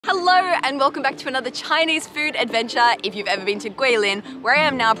Hello and welcome back to another Chinese food adventure. If you've ever been to Guilin, where I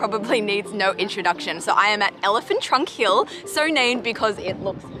am now probably needs no introduction. So I am at Elephant Trunk Hill, so named because it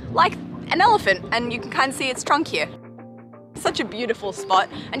looks like an elephant and you can kind of see its trunk here. Such a beautiful spot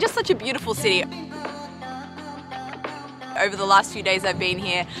and just such a beautiful city. Over the last few days I've been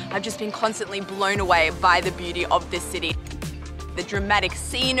here, I've just been constantly blown away by the beauty of this city. The dramatic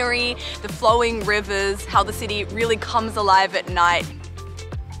scenery, the flowing rivers, how the city really comes alive at night.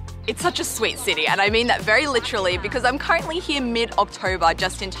 It's such a sweet city, and I mean that very literally because I'm currently here mid-October,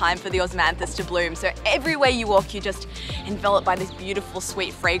 just in time for the osmanthus to bloom. So everywhere you walk, you're just enveloped by this beautiful,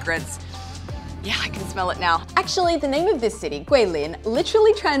 sweet fragrance. Yeah, I can smell it now. Actually, the name of this city, Guilin,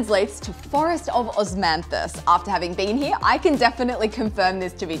 literally translates to Forest of Osmanthus. After having been here, I can definitely confirm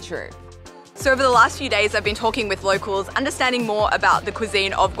this to be true. So over the last few days, I've been talking with locals, understanding more about the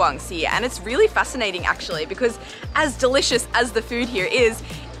cuisine of Guangxi, and it's really fascinating actually, because as delicious as the food here is,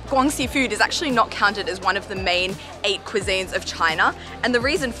 Guangxi food is actually not counted as one of the main 8 cuisines of China. And the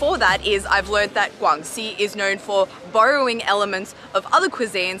reason for that is I've learned that Guangxi is known for borrowing elements of other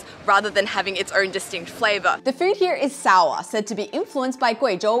cuisines rather than having its own distinct flavor. The food here is sour, said to be influenced by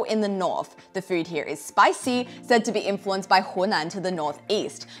Guizhou in the north. The food here is spicy, said to be influenced by Hunan to the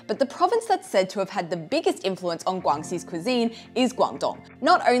northeast. But the province that's said to have had the biggest influence on Guangxi's cuisine is Guangdong.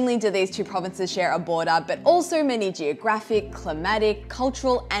 Not only do these two provinces share a border, but also many geographic, climatic,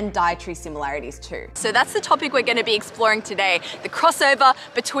 cultural, and dietary similarities too. So that's the topic we're going to be exploring today, the crossover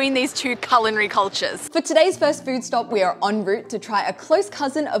between these two culinary cultures. For today's first food stop, we are en route to try a close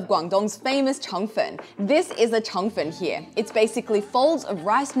cousin of Guangdong's famous chengfen. This is a chengfen here. It's basically folds of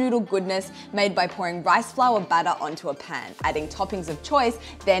rice noodle goodness made by pouring rice flour batter onto a pan, adding toppings of choice,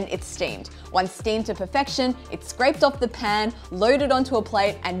 then it's steamed. Once steamed to perfection, it's scraped off the pan, loaded onto a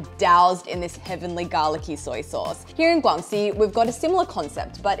plate, and doused in this heavenly garlicky soy sauce. Here in Guangxi, we've got a similar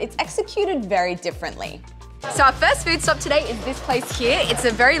concept, but it's executed very differently. So our first food stop today is this place here. It's a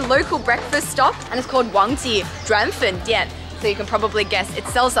very local breakfast stop and it's called Guangxi Zhuanfen Dian. So you can probably guess it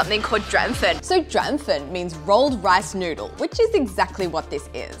sells something called zhuanfen. So zhuanfen means rolled rice noodle, which is exactly what this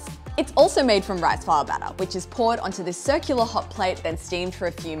is. It's also made from rice flour batter, which is poured onto this circular hot plate, then steamed for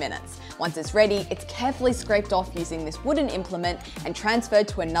a few minutes. Once it's ready, it's carefully scraped off using this wooden implement and transferred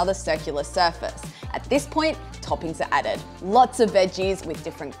to another circular surface. At this point, toppings are added. Lots of veggies with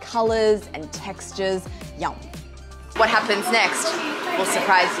different colors and textures. Yum. What happens next will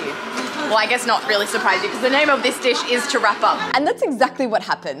surprise you. Well, I guess not really surprise you because the name of this dish is to wrap up. And that's exactly what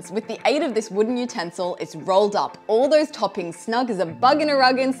happens. With the aid of this wooden utensil, it's rolled up, all those toppings snug as a bug in a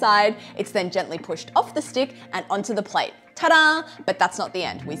rug inside. It's then gently pushed off the stick and onto the plate. Ta-da! But that's not the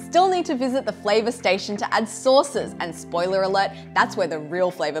end. We still need to visit the flavor station to add sauces. And spoiler alert, that's where the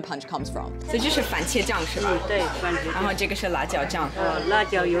real flavor punch comes from. So this is 番茄酱是吧？对，番茄酱。然后这个是辣椒酱。辣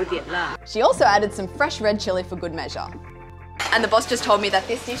椒有点辣。She also added some fresh red chili for good measure. And the boss just told me that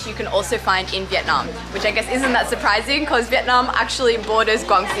this dish you can also find in Vietnam, which I guess isn't that surprising because Vietnam actually borders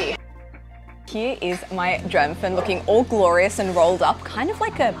Guangxi. Here is my zhuanfen looking all glorious and rolled up, kind of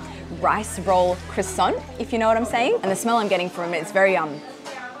like a rice roll croissant, if you know what I'm saying. And the smell I'm getting from it is very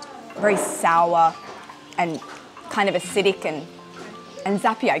sour and kind of acidic and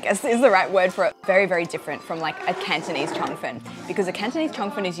zappy, I guess is the right word for it. Very, very different from like a Cantonese chengfen, because a Cantonese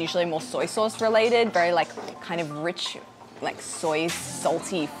chengfen is usually more soy sauce related, very like kind of rich, like soy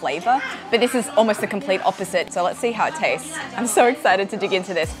salty flavor, but this is almost the complete opposite. So let's see how it tastes. I'm so excited to dig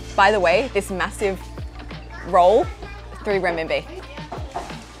into this. By the way, this massive roll, 3 renminbi.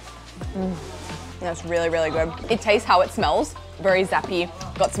 That's really, really good. It tastes how it smells, very zappy.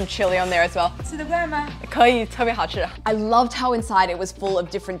 Got some chili on there as well. 吃得惯吗？可以，特别好吃。I loved how inside it was full of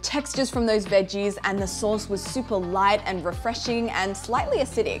different textures from those veggies, and the sauce was super light and refreshing and slightly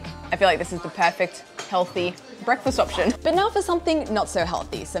acidic. I feel like this is the perfect, healthy breakfast option. But now for something not so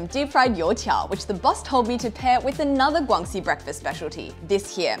healthy, some deep fried youtiao, which the boss told me to pair with another Guangxi breakfast specialty.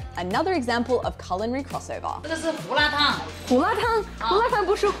 This here, another example of culinary crossover. 这个是胡辣汤。胡辣汤？胡辣汤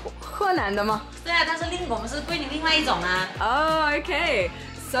不是河南的吗？对啊，但是我们是桂林另外一种啊。Oh, okay.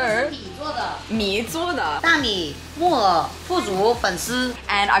 So, 米做的大米、木耳、腐竹、粉丝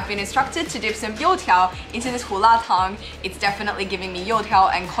and I've been instructed to dip some youtiao into this hula tang. It's definitely giving me youtiao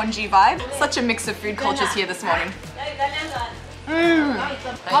and congee vibe. Such a mix of food cultures here this morning.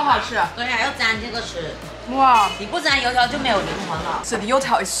 好好吃。对啊，要沾这个吃。哇，你不沾油条就没有灵魂了。So the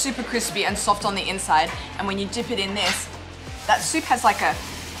youtiao is super crispy and soft on the inside, and when you dip it in this, that soup has like a,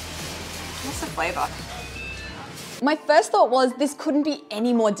 what's the flavor? My first thought was this couldn't be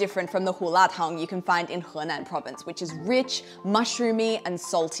any more different from the hulatang you can find in Henan province, which is rich, mushroomy, and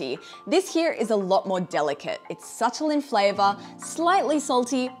salty. This here is a lot more delicate. It's subtle in flavor, slightly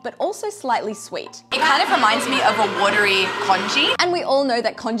salty, but also slightly sweet. It kind of reminds me of a watery congee. And we all know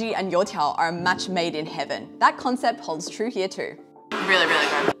that congee and youtiao are a match made in heaven. That concept holds true here too. Really, really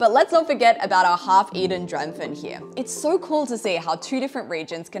good. But let's not forget about our half-eaten dranfen here. It's so cool to see how two different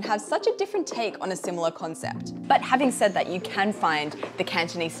regions can have such a different take on a similar concept. But having said that, you can find the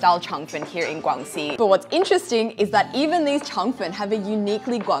Cantonese style changfen here in Guangxi. But what's interesting is that even these changfen have a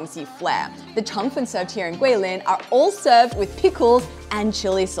uniquely Guangxi flair. The changfen served here in Guilin are all served with pickles and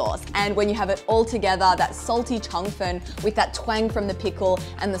chili sauce. And when you have it all together, that salty changfen with that twang from the pickle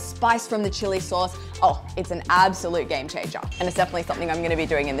and the spice from the chili sauce, oh, it's an absolute game changer. And it's definitely something I'm gonna be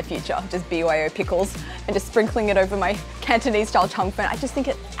doing in the future, just BYO pickles and just sprinkling it over my Cantonese style changfen. I just think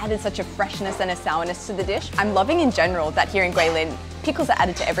it added such a freshness and a sourness to the dish. I'm loving in general that here in Guilin, pickles are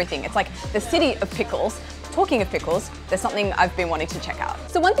added to everything. It's like the city of pickles. Talking of pickles, there's something I've been wanting to check out.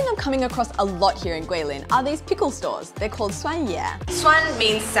 So one thing I'm coming across a lot here in Guilin are these pickle stores. They're called suan ye. Suan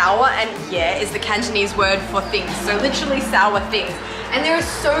means sour and ye is the Cantonese word for things, so literally sour things. And there are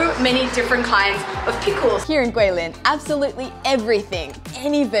so many different kinds of pickles. Here in Guilin, absolutely everything,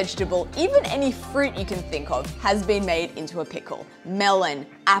 any vegetable, even any fruit you can think of has been made into a pickle. Melon,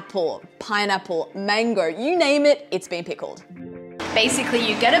 apple, pineapple, mango, you name it, it's been pickled. Basically,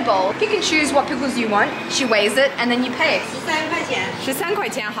 you get a bowl, pick and choose what pickles you want, she weighs it, and then you pay. 13块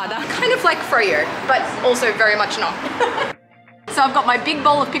钱, 好的. Kind of like froyo, but also very much not. So I've got my big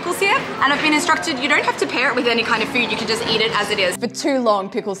bowl of pickles here, and I've been instructed you don't have to pair it with any kind of food, you can just eat it as it is. For too long,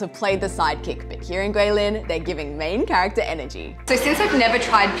 pickles have played the sidekick, but here in Guilin, they're giving main character energy. So since I've never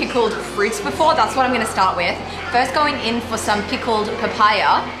tried pickled fruits before, that's what I'm gonna start with. First going in for some pickled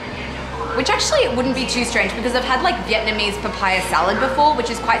papaya, which actually wouldn't be too strange because I've had like Vietnamese papaya salad before, which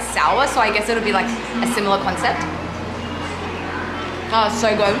is quite sour, so I guess it'll be like a similar concept. Oh,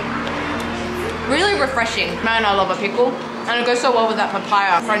 so good. Really refreshing. Man, I love a pickle. And it goes so well with that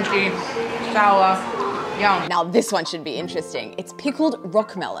papaya. Crunchy, sour, yum. Now this one should be interesting. It's pickled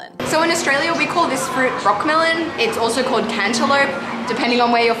rock melon. So in Australia, we call this fruit rock melon. It's also called cantaloupe, depending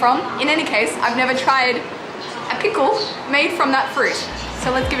on where you're from. In any case, I've never tried a pickle made from that fruit.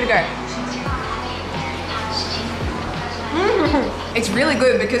 So let's give it a go. It's really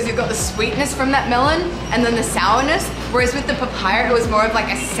good because you've got the sweetness from that melon and then the sourness, whereas with the papaya it was more of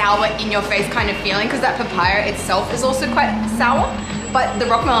like a sour in-your-face kind of feeling because that papaya itself is also quite sour, but the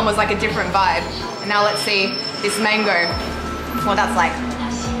rock melon was like a different vibe. And now let's see this mango, what that's like.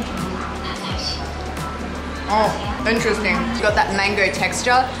 Oh, interesting. You've got that mango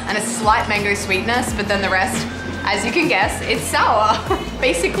texture and a slight mango sweetness, but then the rest, as you can guess, it's sour.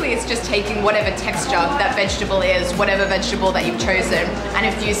 Basically, it's just taking whatever texture that vegetable is, whatever vegetable that you've chosen, and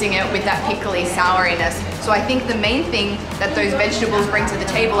infusing it with that pickly souriness. So I think the main thing that those vegetables bring to the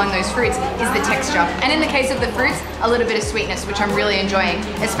table and those fruits is the texture. And in the case of the fruits, a little bit of sweetness, which I'm really enjoying,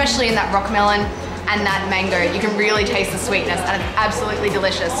 especially in that rock melon and that mango. You can really taste the sweetness and it's absolutely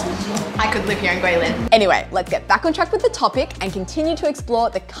delicious. I could live here in Guilin. Anyway, let's get back on track with the topic and continue to explore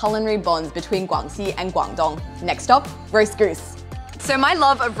the culinary bonds between Guangxi and Guangdong. Next up, roast goose. So my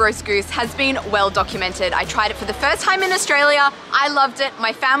love of roast goose has been well documented. I tried it for the first time in Australia. I loved it,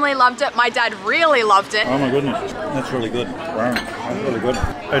 my family loved it, my dad really loved it. Oh my goodness, that's really good. Wow, that's really good.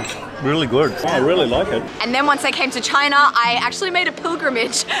 It's really good. I really like it. And then once I came to China, I actually made a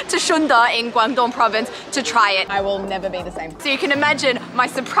pilgrimage to Shunde in Guangdong province to try it. I will never be the same. So you can imagine my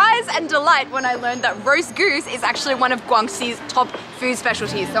surprise and delight when I learned that roast goose is actually one of Guangxi's top food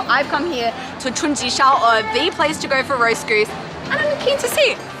specialties. So I've come here to Chunji Shao, the place to go for roast goose. And I'm keen to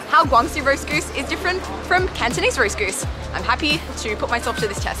see how Guangxi roast goose is different from Cantonese roast goose. I'm happy to put myself to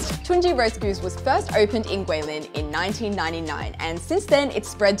this test. Tunji roast goose was first opened in Guilin in 1999, and since then it's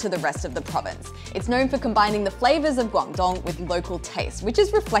spread to the rest of the province. It's known for combining the flavors of Guangdong with local taste, which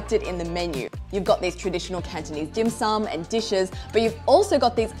is reflected in the menu. You've got these traditional Cantonese dim sum and dishes, but you've also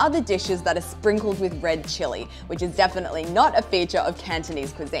got these other dishes that are sprinkled with red chili, which is definitely not a feature of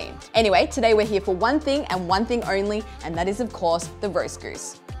Cantonese cuisine. Anyway, today we're here for one thing and one thing only, and that is of course the roast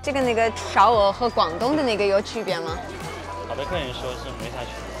goose. 这个那个烧鹅和广东的那个有区别吗？好的客人说是没啥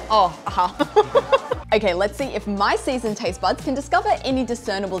区别。哦，好。Okay, let's see if my seasoned taste buds can discover any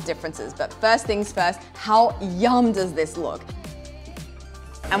discernible differences. But first things first, how yum does this look?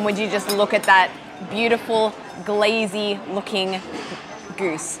 And would you just look at that beautiful, glazy looking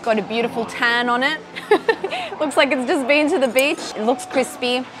goose. Got a beautiful tan on it. Looks like it's just been to the beach. It looks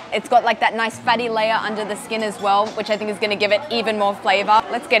crispy. It's got like that nice fatty layer under the skin as well, which I think is gonna give it even more flavor.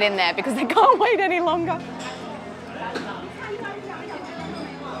 Let's get in there because I can't wait any longer.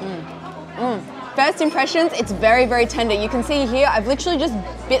 First impressions, it's very, very tender. You can see here, I've literally just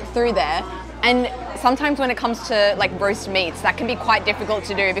bit through there. And sometimes when it comes to like roast meats, that can be quite difficult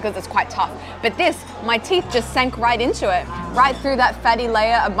to do because it's quite tough. But this, my teeth just sank right into it. Right through that fatty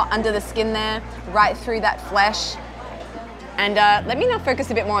layer under the skin there, right through that flesh. And let me now focus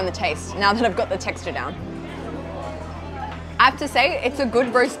a bit more on the taste, now that I've got the texture down. I have to say, it's a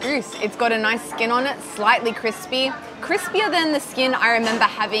good roast goose. It's got a nice skin on it, slightly crispy. Crispier than the skin I remember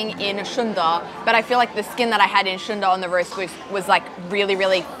having in shunda, but I feel like the skin that I had in shunda on the roast goose was like really,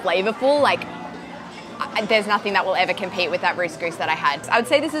 really flavorful. Like, there's nothing that will ever compete with that roast goose that I had. I would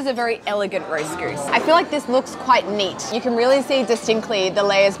say this is a very elegant roast goose. I feel like this looks quite neat. You can really see distinctly the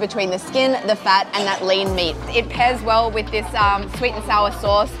layers between the skin, the fat, and that lean meat. It pairs well with this sweet and sour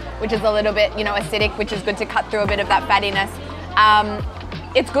sauce, which is a little bit, you know, acidic, which is good to cut through a bit of that fattiness.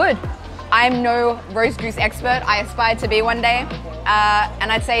 It's good. I'm no roast goose expert. I aspire to be one day.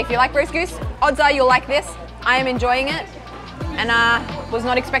 And I'd say if you like roast goose, odds are you'll like this. I am enjoying it and was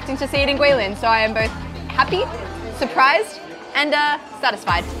not expecting to see it in Guilin. So I am both happy, surprised, and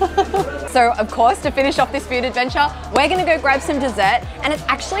satisfied. So of course, to finish off this food adventure, we're gonna go grab some dessert, and it's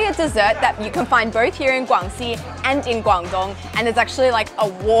actually a dessert that you can find both here in Guangxi and in Guangdong, and there's actually like a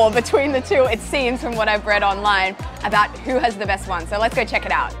war between the two, it seems, from what I've read online, about who has the best one. So let's go check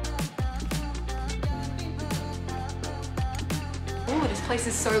it out. Oh, this place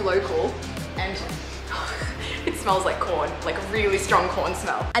is so local, and it smells like corn, like a really strong corn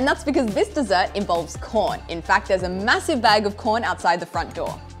smell. And that's because this dessert involves corn. In fact, there's a massive bag of corn outside the front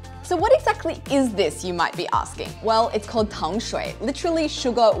door. So what exactly is this, you might be asking? Well, it's called tang shui, literally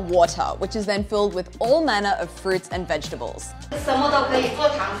sugar water, which is then filled with all manner of fruits and vegetables. 什么都可以做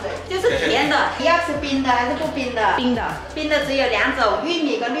糖水，就是甜的。你要吃冰的还是不冰的？冰的。冰的只有2种，玉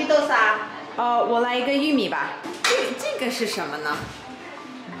米跟绿豆沙。我来一个玉米吧。这个是什么呢？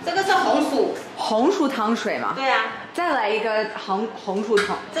这个是红薯。红薯糖水吗？对啊。再来一个红薯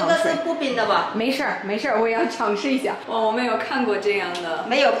糖水。这个是不冰的吧？没事儿，没事儿，我也要尝试一下。我没有看过这样的。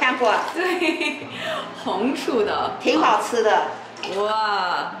没有看过。对，红薯的。挺好吃的。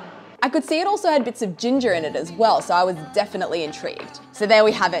哇。 I could see it also had bits of ginger in it as well, so I was definitely intrigued. So there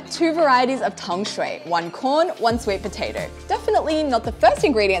we have it, 2 varieties of tang shui, 1 corn, 1 sweet potato. Definitely not the first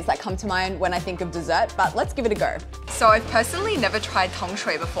ingredients that come to mind when I think of dessert, but let's give it a go. So I've personally never tried tang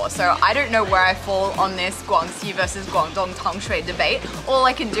shui before, so I don't know where I fall on this Guangxi versus Guangdong tang shui debate. All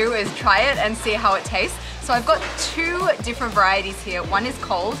I can do is try it and see how it tastes. So I've got 2 different varieties here. One is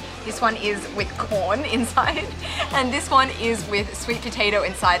cold, this one is with corn inside, and this one is with sweet potato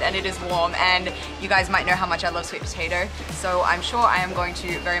inside, and it is warm. And you guys might know how much I love sweet potato, so I'm sure I am going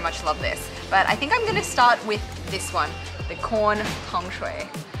to very much love this. But I think I'm going to start with this one, the corn tang shui.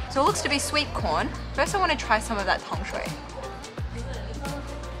 So it looks to be sweet corn. First I want to try some of that tang shui.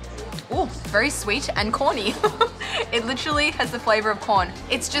 Oh, very sweet and corny. It literally has the flavor of corn.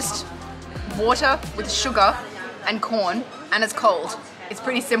 It's just water with sugar and corn, and it's cold. It's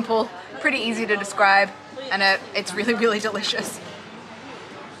pretty simple, pretty easy to describe, and it's really, really delicious.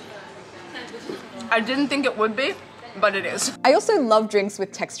 I didn't think it would be, but it is. I also love drinks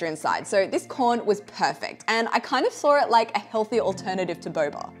with texture inside, so this corn was perfect, and I kind of saw it like a healthy alternative to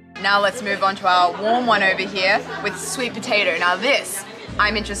boba. Now let's move on to our warm one over here with sweet potato. Now this,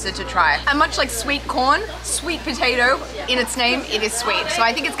 I'm interested to try. And much like sweet corn, sweet potato, in its name, it is sweet. So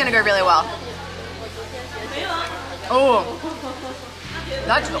I think it's gonna go really well. Oh,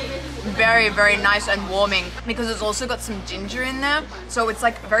 that's very, very nice and warming because it's also got some ginger in there. So it's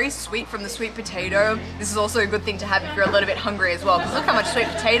like very sweet from the sweet potato. This is also a good thing to have if you're a little bit hungry as well, because look how much sweet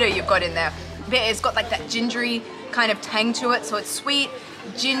potato you've got in there. But it's got like that gingery kind of tang to it. So it's sweet,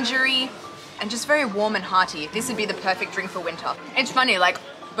 gingery, and just very warm and hearty. This would be the perfect drink for winter. It's funny, like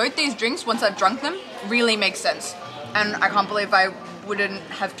both these drinks, once I've drunk them, really make sense. And I can't believe I wouldn't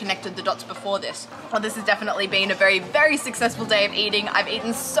have connected the dots before this. Well, this has definitely been a very, very successful day of eating. I've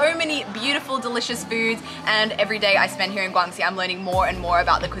eaten so many beautiful, delicious foods, and every day I spend here in Guangxi, I'm learning more and more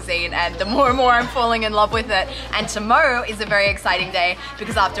about the cuisine, and the more and more I'm falling in love with it. And tomorrow is a very exciting day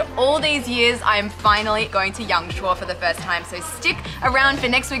because after all these years, I am finally going to Guangxi for the first time. So stick around for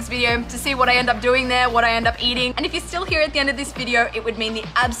next week's video to see what I end up doing there, what I end up eating. And if you're still here at the end of this video, it would mean the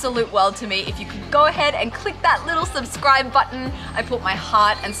absolute world to me if you could go ahead and click that little subscribe button. I put my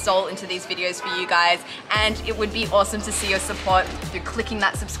heart and soul into these videos for you guys, and it would be awesome to see your support through clicking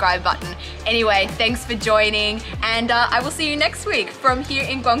that subscribe button. Anyway, thanks for joining, and I will see you next week from here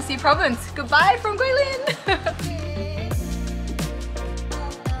in Guangxi province. Goodbye from Guilin.